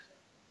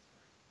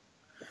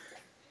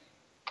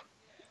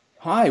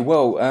Hi,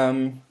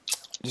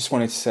 just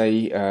wanted to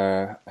say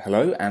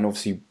hello and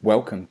obviously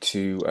welcome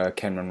to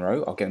Ken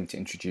Monroe. I'll get him to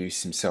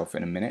introduce himself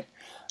in a minute.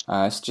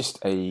 It's just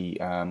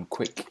a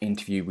quick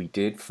interview we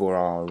did for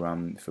our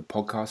for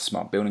podcast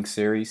Smart Building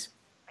series.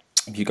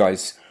 If you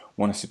guys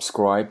want to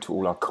subscribe to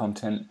all our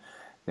content,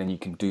 then you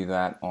can do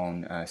that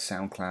on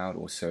SoundCloud,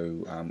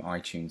 also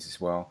iTunes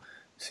as well,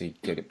 so you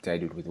get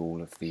updated with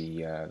all of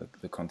the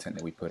content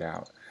that we put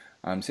out.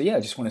 I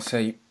just want to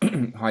say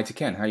hi to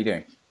Ken. How are you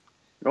doing?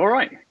 All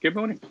right. Good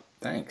morning.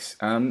 Thanks.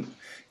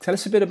 Tell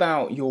us a bit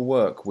about your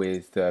work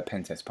with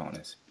Pentest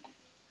Partners.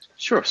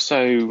 Sure.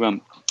 So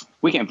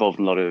we get involved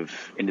in a lot of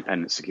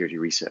independent security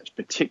research,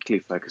 particularly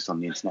focused on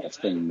the Internet of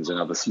Things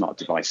and other smart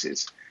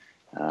devices.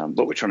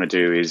 What we're trying to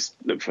do is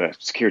look for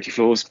security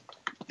flaws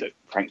that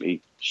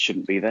frankly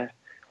shouldn't be there,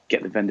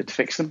 get the vendor to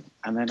fix them,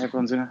 and then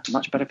everyone's in a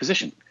much better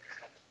position.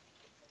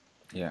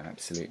 Yeah,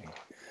 absolutely.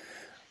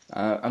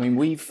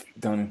 We've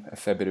done a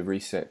fair bit of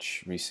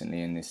research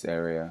recently in this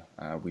area.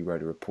 We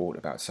wrote a report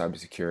about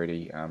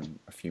cybersecurity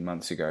a few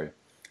months ago,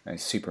 and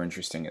it's super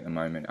interesting at the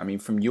moment. I mean,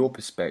 from your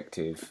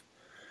perspective,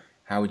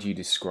 how would you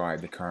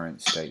describe the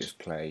current state of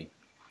play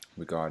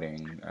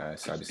regarding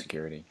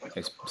cybersecurity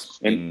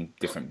in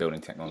different building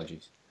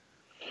technologies?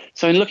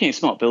 So in looking at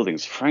smart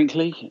buildings,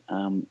 frankly,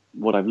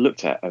 what I've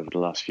looked at over the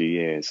last few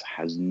years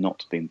has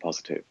not been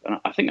positive. And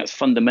I think that's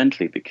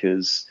fundamentally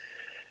because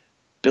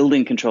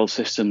building control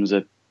systems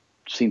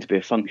seem to be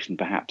a function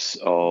perhaps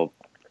of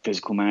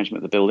physical management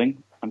of the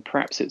building, and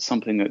perhaps it's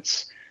something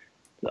that's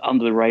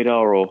under the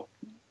radar or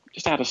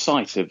just out of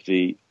sight of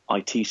the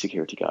IT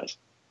security guys.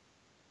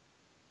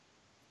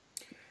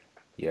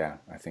 Yeah,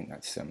 I think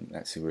that's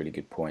a really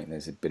good point.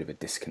 There's a bit of a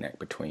disconnect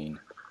between,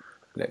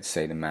 let's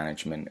say, the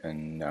management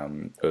and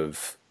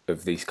of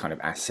these kind of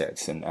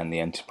assets and the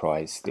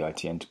enterprise, the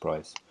IT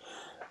enterprise.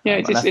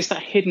 Yeah, it's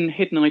that hidden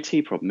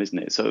IT problem, isn't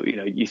it? So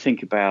you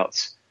think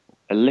about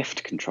a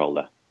lift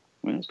controller.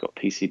 Well, it's got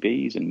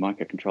PCBs and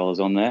microcontrollers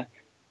on there.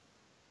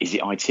 Is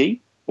it IT?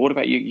 Or what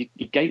about your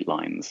gate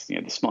lines?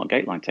 The smart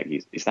gate line tech.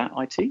 Is that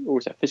IT or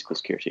is that physical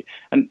security?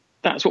 And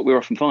that's what we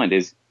often find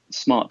is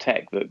smart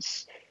tech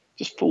that's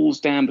just falls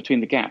down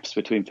between the gaps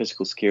between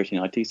physical security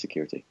and IT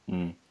security.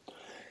 Mm.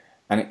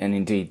 And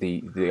indeed,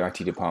 the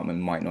IT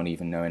department might not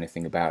even know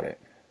anything about it.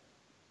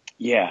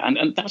 Yeah,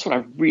 and that's what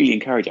I really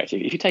encourage,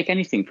 actually. If you take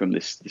anything from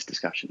this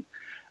discussion,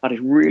 I'd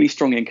really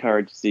strongly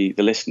encourage the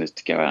listeners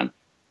to go out and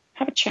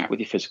have a chat with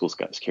your physical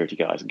security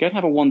guys and go and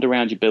have a wander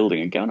around your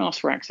building and go and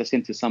ask for access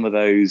into some of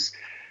those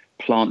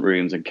plant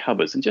rooms and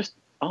cupboards and just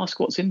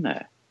ask what's in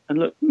there. And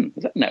look,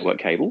 is that a network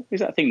cable? Is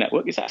that a thing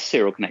network? Is that a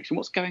serial connection?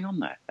 What's going on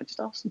there? And just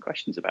ask some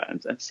questions about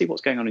it and see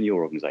what's going on in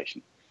your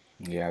organization.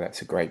 Yeah,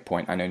 that's a great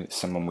point. I know that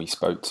someone we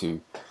spoke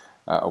to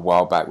a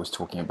while back was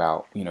talking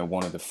about,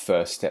 one of the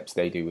first steps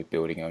they do with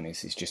building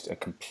owners is just a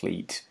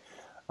complete,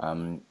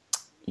 you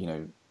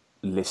know,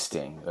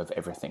 listing of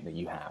everything that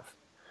you have,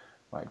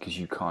 right? Because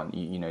you can't,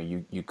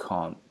 you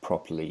can't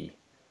properly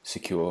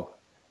secure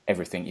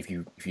everything if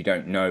you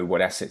don't know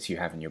what assets you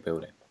have in your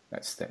building.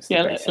 That's the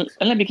basics.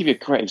 And let me give you a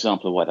great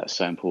example of why that's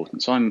so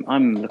important. So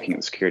I'm looking at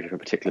the security for a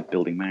particular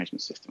building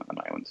management system at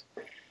the moment.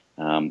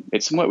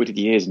 It's some work we did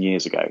years and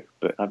years ago,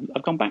 but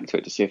I've gone back to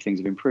it to see if things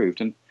have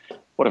improved. And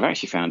what I've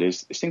actually found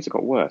is things have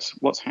got worse.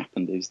 What's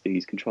happened is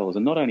these controllers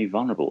are not only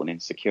vulnerable and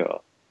insecure,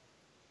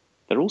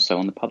 they're also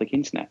on the public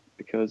internet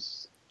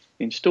because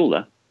the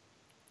installer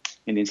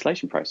in the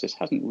installation process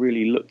hasn't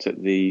really looked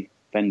at the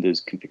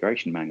vendor's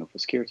configuration manual for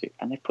security,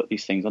 and they've put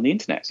these things on the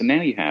internet. So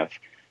now you have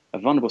a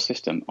vulnerable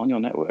system on your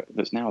network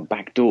that's now a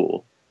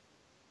backdoor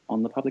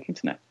on the public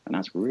internet, and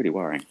that's really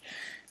worrying.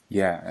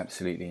 Yeah,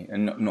 absolutely,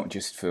 and not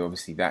just for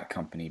obviously that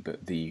company,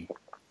 but the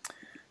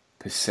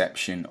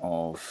perception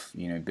of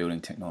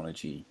building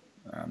technology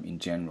in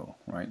general,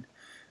 right?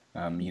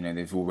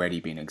 There've already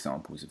been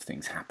examples of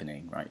things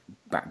happening, right?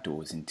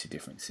 Backdoors into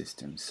different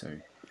systems, so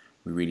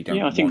we really don't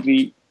Yeah, I think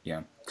want.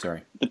 Yeah,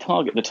 sorry. the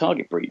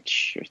target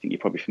breach. I think you're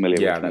probably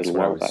familiar Yeah, with from a little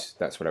while back.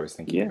 that's what I was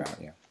thinking Yeah,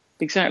 about. Yeah.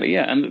 exactly.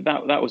 Yeah, and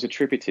that was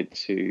attributed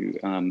to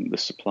the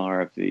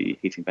supplier of the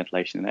heating,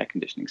 ventilation, and air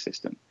conditioning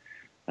system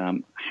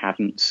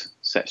hadn't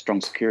set strong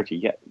security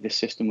yet. This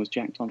system was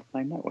jacked onto the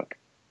same network.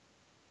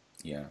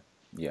 Yeah,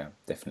 yeah,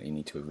 definitely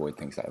need to avoid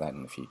things like that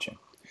in the future.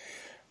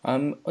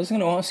 I was going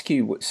to ask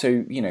you,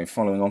 so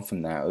following on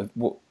from that,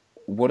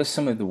 what are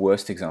some of the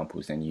worst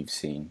examples then you've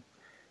seen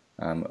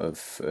of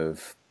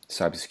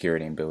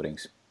cybersecurity in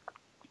buildings?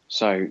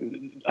 So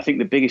I think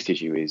the biggest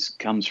issue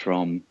comes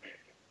from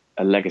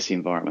a legacy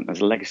environment. There's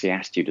a legacy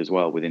attitude as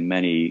well within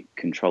many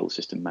control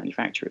system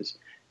manufacturers.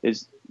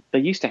 Is they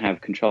used to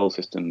have control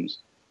systems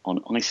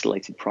on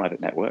isolated private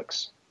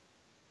networks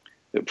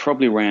that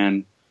probably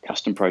ran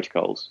custom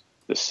protocols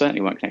that certainly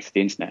weren't connected to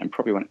the internet and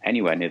probably weren't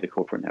anywhere near the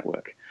corporate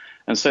network.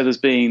 And so there's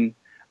been,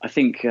 I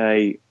think,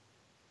 a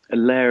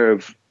layer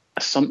of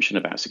assumption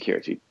about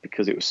security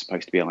because it was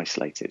supposed to be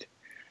isolated.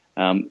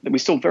 We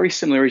saw very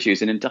similar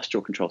issues in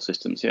industrial control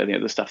systems,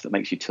 the stuff that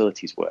makes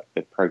utilities work,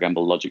 the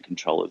programmable logic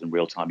controllers and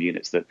real-time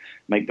units that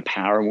make the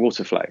power and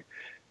water flow.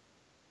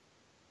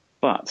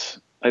 But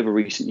over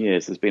recent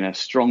years, there's been a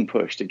strong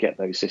push to get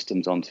those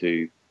systems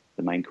onto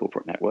the main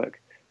corporate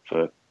network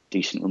for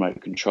decent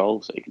remote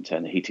control, so you can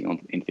turn the heating on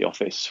into the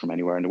office from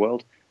anywhere in the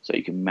world, so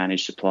you can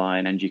manage supply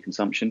and energy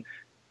consumption.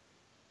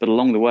 But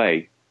along the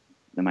way,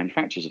 the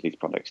manufacturers of these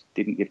products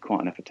didn't give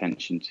quite enough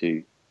attention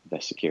to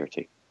their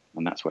security.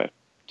 And that's where,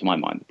 to my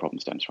mind, the problem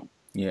stems from.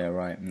 Yeah,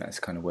 right. And that's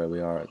kind of where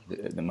we are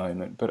at the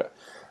moment. But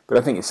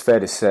I think it's fair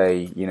to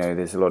say,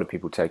 there's a lot of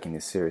people taking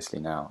this seriously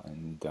now.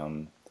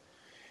 And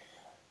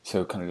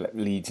so it kind of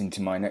leads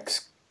into my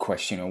next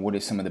question, or what are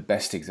some of the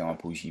best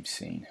examples you've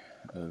seen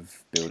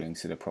of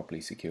buildings that are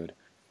properly secured?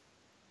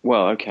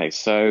 Well, okay,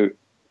 so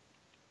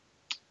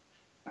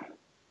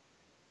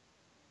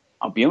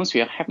I'll be honest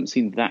with you, I haven't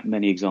seen that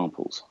many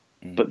examples.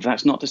 But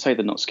that's not to say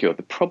they're not secure.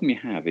 The problem you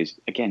have is,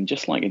 again,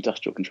 just like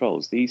industrial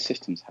controls, these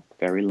systems have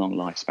very long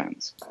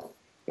lifespans.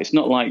 It's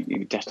not like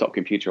a desktop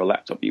computer or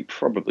laptop you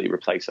probably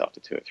replace after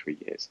 2 or 3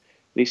 years.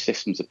 These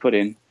systems are put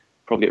in,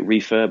 probably at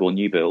refurb or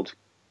new build,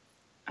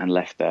 and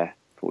left there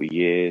for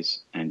years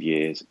and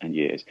years and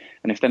years.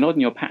 And if they're not in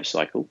your patch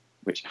cycle,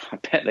 which I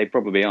bet they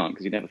probably aren't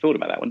because you never thought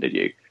about that one, did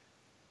you?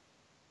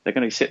 They're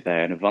going to sit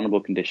there in a vulnerable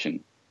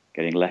condition,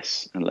 getting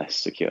less and less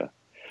secure.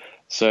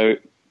 So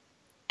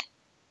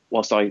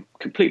whilst I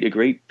completely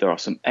agree, there are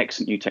some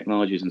excellent new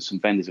technologies and some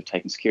vendors have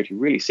taken security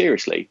really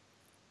seriously,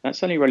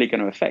 that's only really going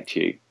to affect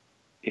you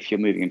if you're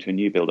moving into a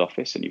new build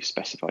office and you've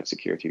specified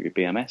security with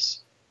your BMS,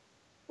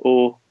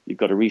 or you've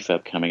got a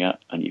refurb coming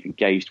up and you've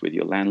engaged with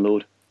your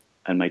landlord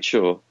and made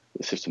sure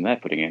the system they're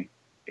putting in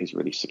is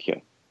really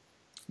secure.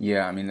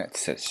 Yeah, I mean,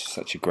 that's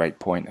such a great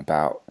point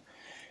about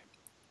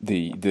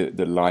the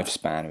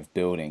lifespan of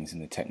buildings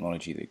and the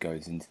technology that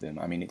goes into them.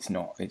 I mean,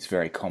 it's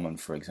very common,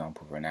 for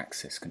example, for an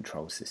access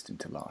control system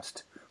to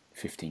last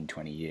 15,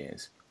 20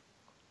 years.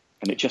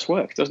 And it just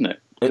works, doesn't it?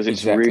 Because it's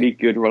Exactly. really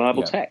good,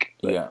 reliable tech.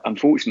 But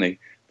unfortunately,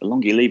 the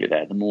longer you leave it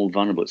there, the more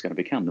vulnerable it's going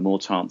to become, the more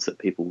chance that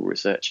people will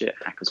research it,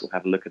 hackers will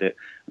have a look at it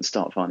and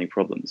start finding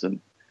problems.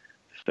 And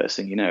first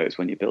thing you know is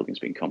when your building's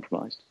been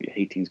compromised, your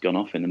heating's gone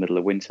off in the middle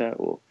of winter,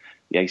 or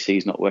the AC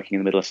is not working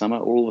in the middle of summer,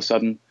 or all of a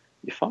sudden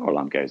your fire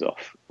alarm goes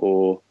off,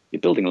 or your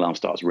building alarm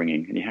starts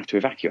ringing and you have to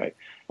evacuate.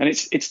 And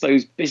it's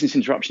those business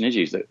interruption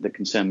issues that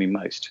concern me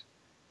most,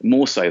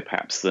 more so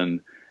perhaps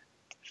than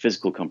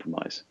physical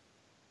compromise,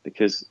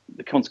 because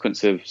the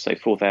consequence of, say,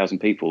 4,000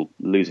 people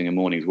losing a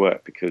morning's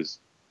work because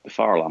the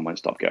fire alarm won't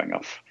stop going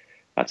off,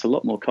 that's a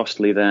lot more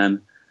costly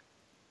than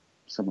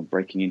someone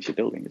breaking into your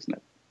building, isn't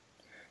it?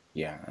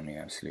 Yeah, I mean,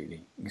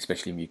 absolutely.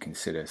 Especially when you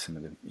consider some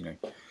of the,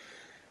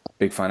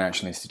 big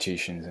financial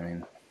institutions. I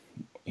mean,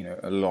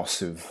 a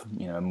loss of,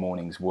 a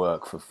morning's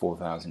work for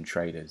 4,000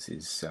 traders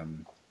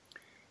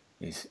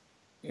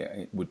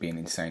it would be an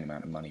insane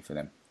amount of money for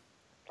them.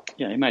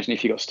 Yeah, imagine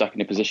if you got stuck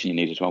in a position you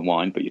needed to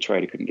unwind, but your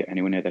trader couldn't get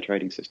anywhere near their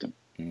trading system.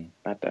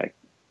 Bad day.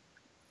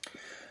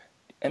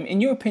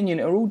 In your opinion,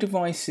 are all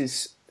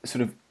devices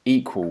sort of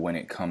equal when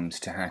it comes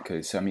to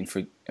hackers? So,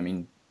 I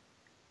mean,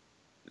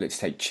 let's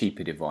take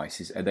cheaper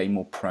devices. Are they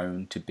more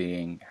prone to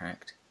being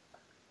hacked?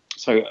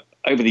 So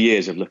over the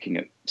years of looking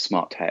at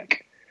smart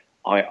tech,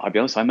 I'll be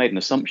honest, I made an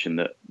assumption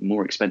that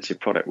more expensive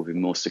product would be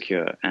more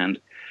secure. And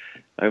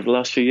over the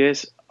last few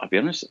years, I'll be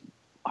honest,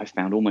 I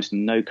found almost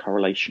no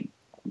correlation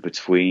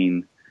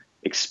between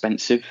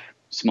expensive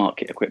smart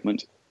kit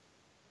equipment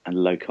and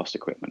low-cost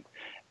equipment.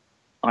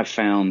 I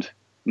found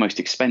the most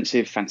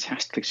expensive,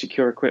 fantastically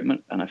secure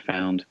equipment, and I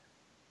found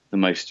the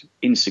most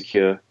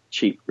insecure,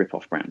 cheap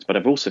rip-off brands. But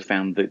I've also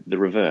found the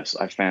reverse.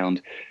 I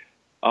found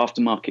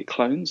aftermarket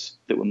clones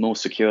that were more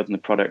secure than the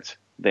product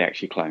they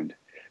actually cloned.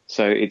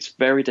 So it's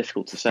very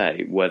difficult to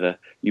say whether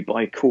you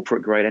buy a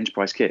corporate-grade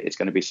enterprise kit, it's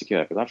going to be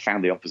secure, because I've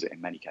found the opposite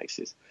in many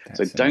cases.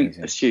 So don't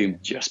assume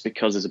just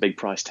because there's a big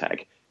price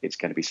tag, it's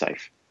going to be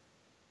safe.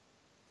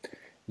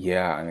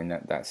 Yeah, I mean,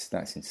 that's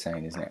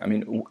insane, isn't it? I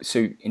mean,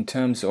 so in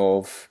terms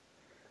of,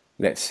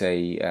 let's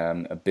say,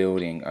 a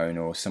building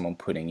owner or someone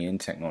putting in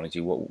technology,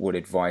 what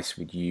advice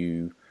would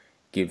you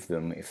give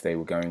them if they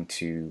were going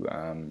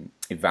to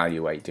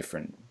evaluate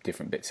different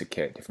bits of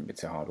kit, different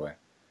bits of hardware?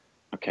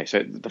 Okay,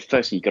 so the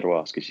first thing you've got to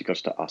ask is you've got to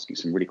start asking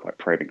some really quite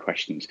probing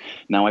questions.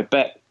 Now, I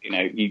bet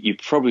you've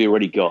probably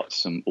already got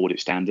some audit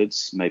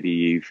standards. Maybe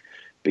you've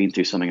been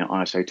through something at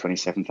ISO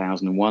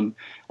 27001.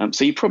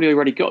 So you've probably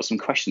already got some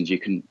questions you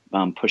can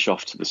push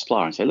off to the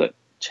supplier and say, look,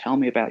 tell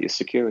me about your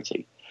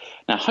security.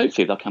 Now,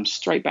 hopefully they'll come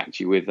straight back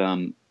to you with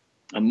a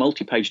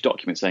multi-page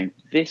document saying,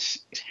 this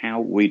is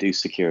how we do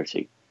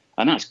security.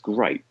 And that's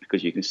great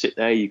because you can sit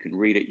there, you can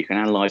read it, you can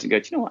analyze and go,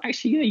 do you know what,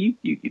 actually, yeah,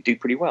 you do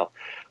pretty well.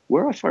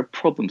 Where I find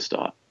problems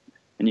start,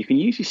 and you can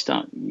usually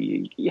start,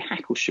 your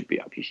hackles should be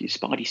up, your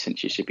spidey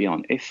senses should be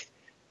on. If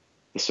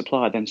the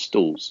supplier then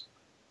stalls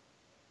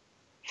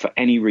for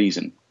any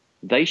reason,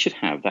 they should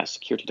have that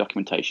security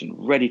documentation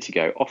ready to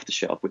go off the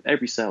shelf with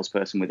every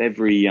salesperson, with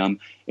every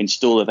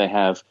installer they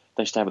have.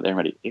 They should have it there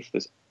ready. If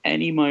there's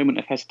any moment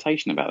of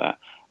hesitation about that,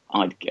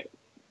 I'd get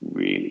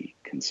really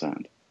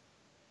concerned.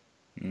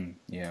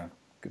 Yeah,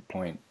 good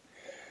point.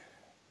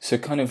 So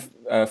kind of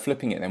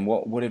flipping it then,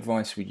 what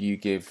advice would you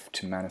give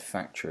to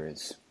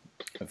manufacturers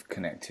of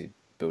connected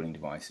building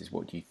devices,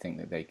 what do you think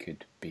that they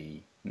could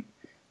be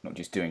not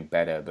just doing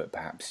better, but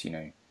perhaps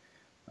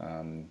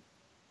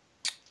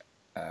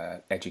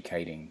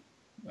educating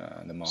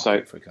the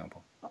market, for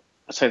example?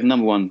 I'd say the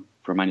number one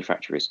for a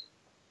manufacturer is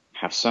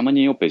have someone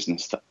in your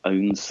business that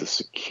owns the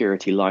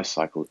security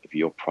lifecycle of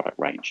your product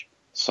range.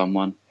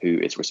 Someone who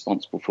is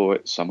responsible for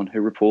it, someone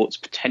who reports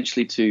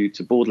potentially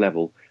to board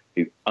level,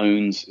 who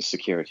owns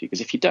security.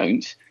 Because if you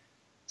don't,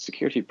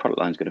 security product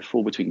line is going to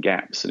fall between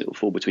gaps, and it'll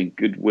fall between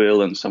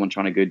goodwill and someone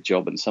trying a good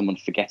job and someone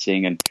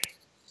forgetting and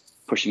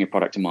pushing a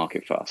product to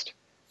market fast.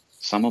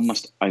 Someone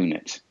must own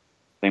it.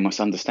 They must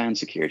understand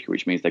security,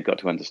 which means they've got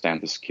to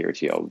understand the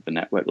security of the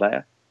network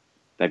layer.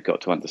 They've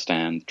got to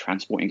understand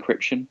transport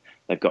encryption.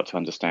 They've got to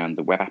understand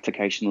the web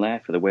application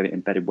layer for the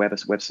embedded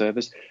web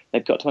servers.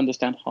 They've got to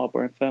understand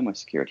hardware and firmware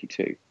security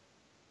too.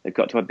 They've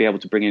got to be able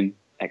to bring in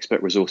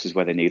expert resources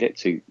where they need it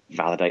to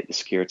validate the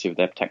security of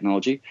their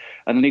technology.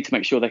 And they need to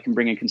make sure they can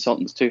bring in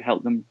consultants to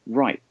help them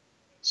write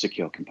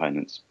secure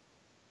components.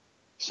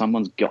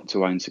 Someone's got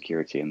to own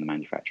security in the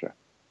manufacturer.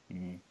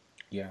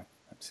 Yeah,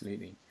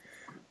 absolutely.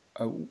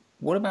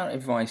 What about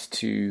advice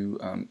to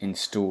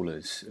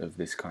installers of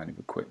this kind of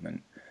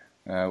equipment?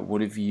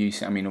 What have you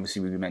seen? I mean,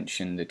 obviously we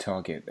mentioned the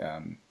Target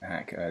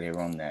hack earlier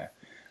on there,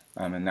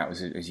 and that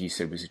was, as you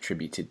said, was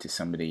attributed to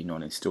somebody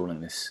not installing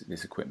this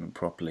equipment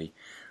properly.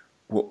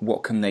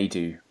 What can they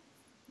do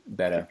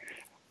better?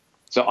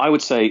 So I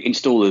would say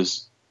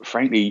installers,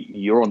 frankly,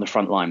 you're on the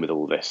front line with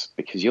all this,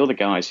 because you're the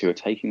guys who are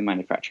taking the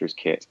manufacturer's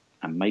kit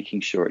and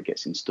making sure it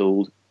gets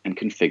installed and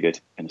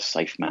configured in a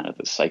safe manner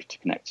that's safe to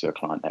connect to a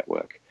client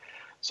network.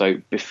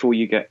 So before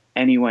you get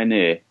anywhere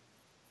near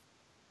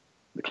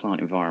the client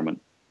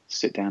environment,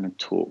 sit down and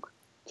talk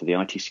to the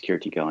IT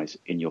security guys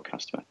in your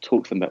customer.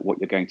 Talk to them about what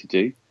you're going to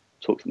do.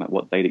 Talk to them about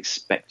what they'd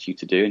expect you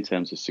to do in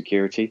terms of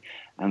security,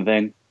 and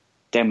then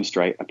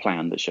demonstrate a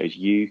plan that shows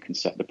you can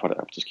set the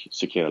product up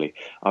securely.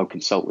 I would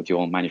consult with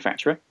your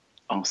manufacturer,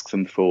 ask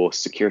them for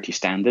security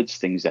standards,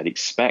 things they'd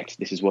expect.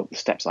 This is what the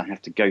steps I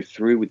have to go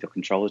through with your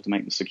controllers to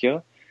make them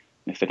secure.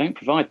 And if they don't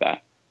provide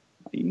that,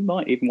 you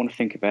might even want to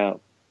think about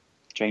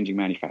changing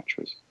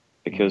manufacturers,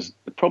 because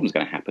the problem's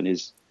going to happen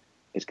is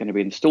it's going to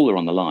be an installer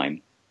on the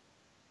line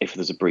if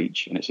there's a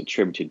breach and it's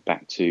attributed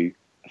back to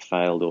a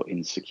failed or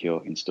insecure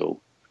install.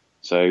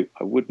 So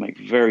I would make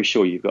very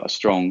sure you've got a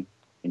strong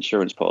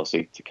insurance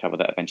policy to cover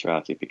that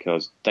eventuality,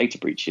 because data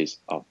breaches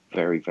are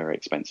very, very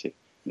expensive.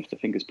 And if the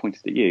finger's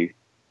pointed at you,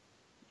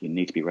 you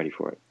need to be ready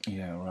for it.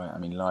 Yeah, right. I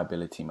mean,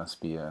 liability must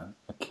be a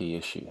key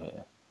issue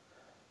here.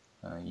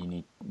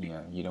 You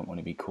don't want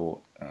to be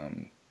caught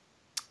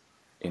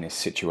in a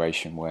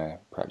situation where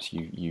perhaps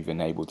you've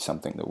enabled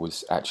something that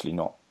was actually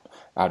not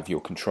out of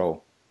your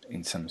control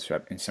in some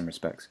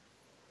respects.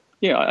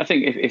 Yeah, I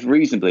think if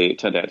reasonably it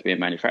turned out to be a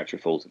manufacturer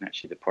fault, and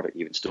actually the product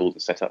you installed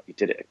and set up, you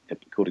did it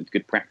according to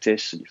good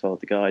practice and you followed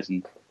the guides,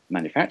 and the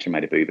manufacturer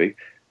made a boo-boo,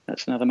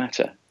 that's another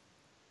matter.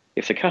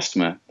 If the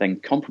customer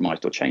then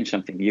compromised or changed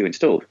something you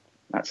installed,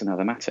 that's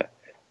another matter.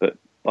 But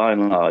by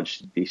and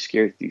large, the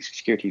security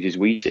issues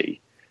we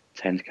see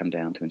tend to come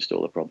down to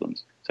installer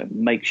problems. So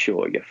make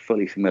sure you're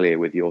fully familiar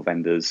with your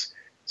vendor's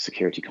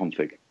security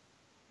config.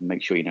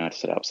 Make sure you know how to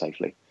set it up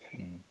safely.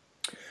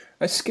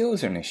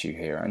 Skills are an issue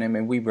here. And I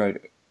mean, we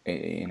wrote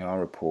in our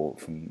report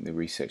from the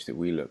research that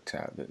we looked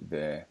at that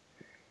there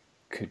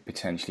could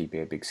potentially be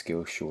a big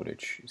skill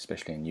shortage,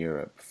 especially in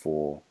Europe,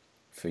 for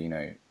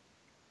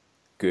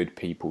good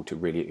people who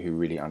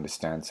really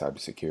understand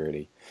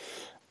cybersecurity.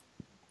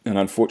 And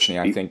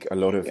unfortunately, I think a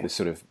lot of the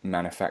sort of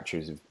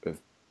manufacturers of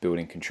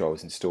building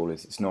controls,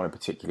 installers, it's not a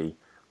particularly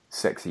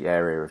sexy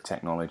area of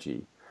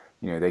technology.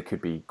 They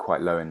could be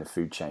quite low in the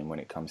food chain when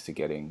it comes to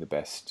getting the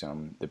best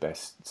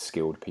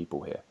skilled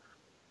people here.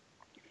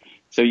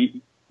 So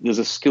there's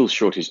a skills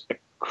shortage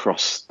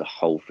across the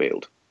whole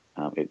field.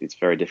 It's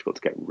very difficult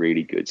to get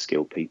really good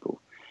skilled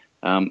people.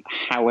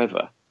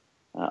 However,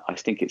 I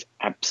think it's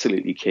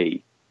absolutely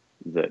key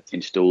that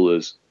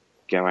installers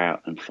go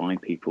out and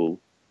find people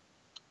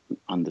who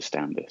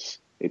understand this.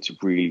 It's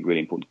really, really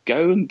important.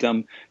 Go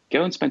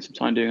and spend some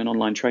time doing an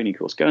online training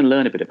course. Go and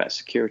learn a bit about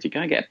security.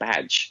 Go and get a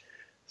badge,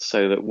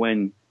 so that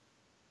when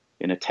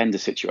in a tender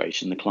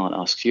situation the client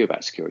asks you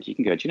about security, you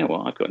can go, do you know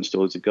what? I've got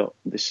installers who've got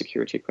this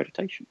security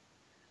accreditation.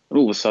 And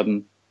all of a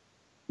sudden,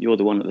 you're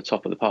the one at the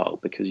top of the pile,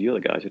 because you're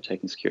the guys who are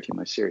taking security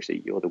most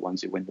seriously. You're the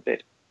ones who win the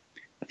bid.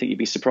 I think you'd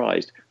be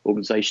surprised.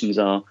 Organizations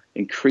are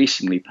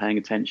increasingly paying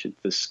attention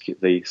to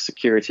the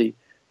security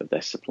of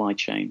their supply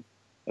chain,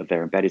 of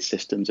their embedded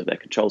systems, of their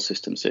control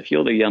systems. So if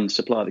you're the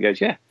supplier that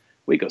goes, yeah,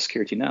 we've got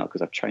security now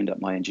because I've trained up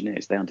my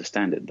engineers, they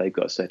understand it, they've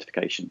got a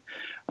certification.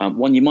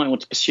 One you might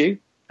want to pursue.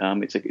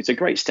 It's a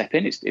great step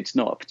in. It's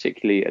not a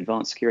particularly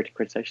advanced security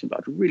accreditation, but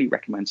I'd really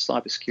recommend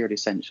Cybersecurity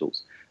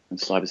Essentials and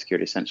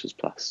Cybersecurity Essentials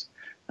Plus.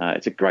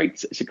 It's a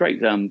great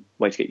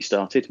way to get you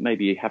started.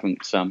 Maybe you haven't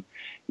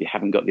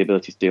got the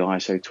ability to do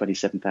ISO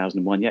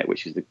 27001 yet,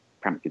 which is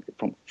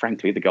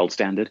frankly the gold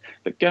standard.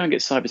 But go and get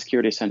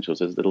Cybersecurity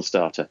Essentials as a little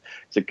starter.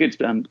 It's a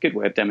good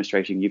way of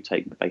demonstrating you've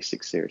taken the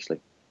basics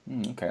seriously.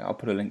 Okay, I'll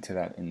put a link to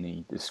that in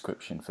the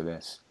description for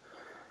this.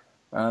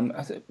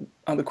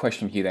 Other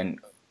question for you then: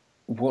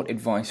 what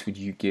advice would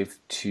you give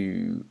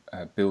to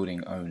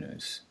building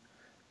owners,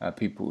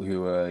 people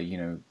who are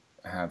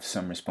have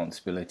some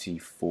responsibility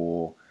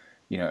for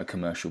a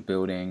commercial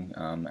building,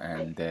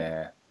 and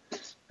they're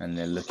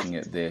looking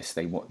at this.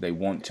 They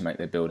want to make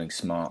their building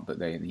smart, but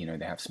they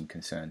have some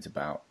concerns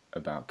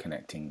about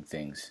connecting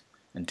things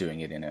and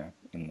doing it in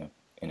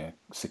a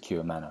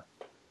secure manner.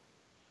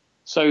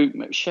 So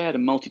shared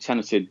and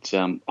multi-tenanted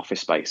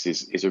office space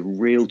is a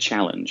real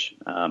challenge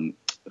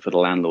for the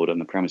landlord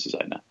and the premises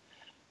owner,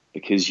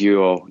 because you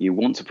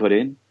want to put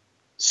in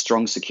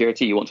strong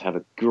security. You want to have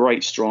a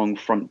great, strong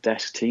front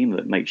desk team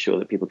that makes sure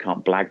that people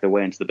can't blag their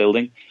way into the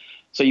building.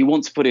 So you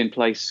want to put in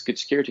place good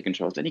security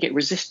controls. Then you get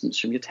resistance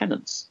from your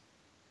tenants.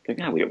 Going,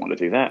 no, we don't want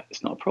to do that.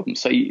 It's not a problem.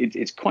 So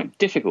it's quite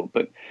difficult.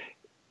 But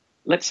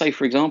let's say,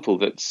 for example,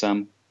 that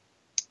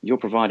you're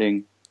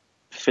providing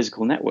a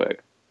physical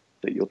network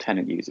that your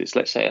tenant uses.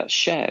 Let's say that's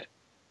shared,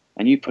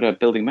 and you put a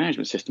building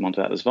management system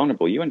onto that that's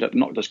vulnerable. You end up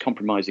not just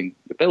compromising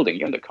the building,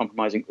 you end up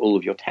compromising all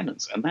of your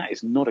tenants, and that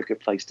is not a good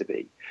place to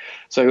be.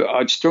 So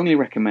I'd strongly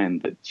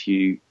recommend that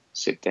you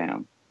sit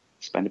down,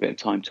 spend a bit of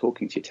time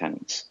talking to your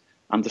tenants,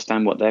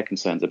 understand what their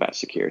concerns about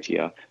security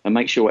are, and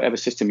make sure whatever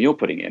system you're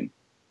putting in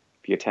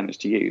for your tenants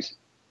to use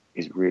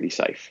is really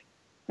safe.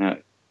 Now,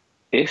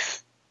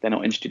 if they're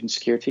not interested in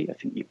security, I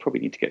think you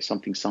probably need to get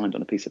something signed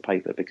on a piece of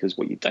paper, because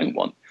what you don't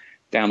want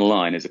down the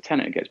line is a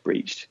tenant gets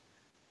breached,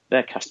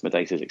 their customer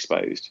data is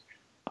exposed.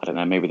 I don't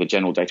know, maybe the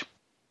general data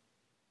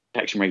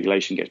protection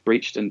regulation gets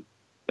breached and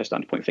they're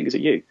starting to point fingers at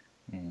you.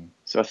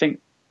 So I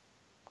think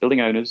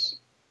building owners,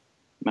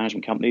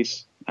 management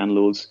companies,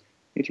 landlords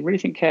need to really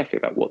think carefully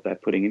about what they're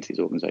putting into these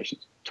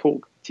organizations.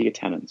 Talk to your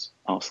tenants,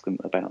 ask them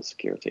about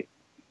security.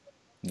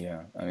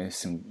 Yeah, I mean, there's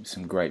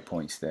some great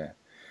points there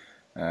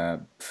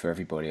for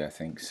everybody, I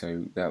think.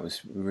 So that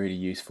was really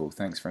useful.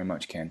 Thanks very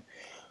much, Ken.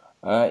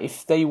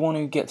 If they want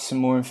to get some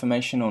more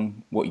information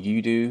on what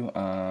you do,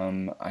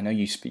 I know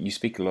you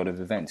speak a lot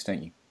of events,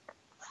 don't you?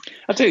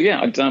 I do,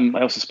 yeah.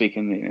 I also speak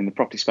in the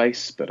property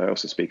space, but I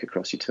also speak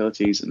across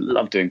utilities, and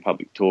love doing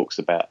public talks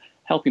about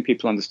helping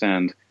people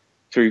understand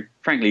through,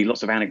 frankly,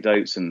 lots of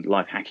anecdotes and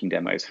live hacking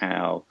demos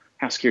how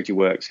security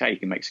works, how you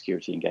can make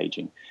security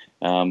engaging.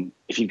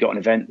 If you've got an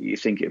event that you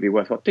think it'd be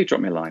worthwhile, do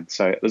drop me a line.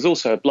 So there's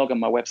also a blog on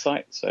my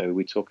website. So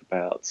we talk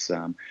about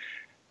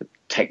the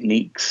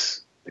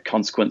techniques, the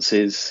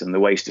consequences, and the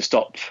ways to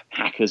stop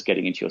hackers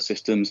getting into your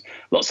systems.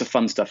 Lots of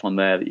fun stuff on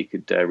there that you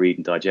could read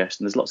and digest.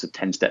 And there's lots of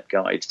 10-step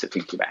guides to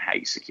thinking about how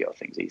you secure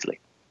things easily.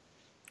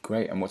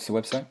 Great. And what's the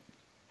website?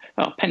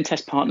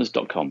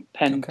 Pentestpartners.com.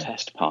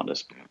 Pentest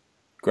Partners.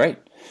 Great.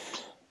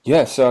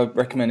 Yeah, so I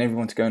recommend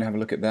everyone to go and have a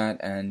look at that.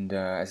 And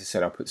as I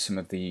said, I'll put some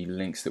of the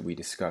links that we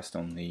discussed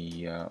on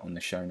the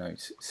show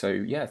notes. So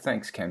yeah,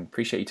 thanks, Ken.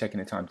 Appreciate you taking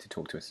the time to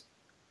talk to us.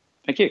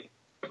 Thank you.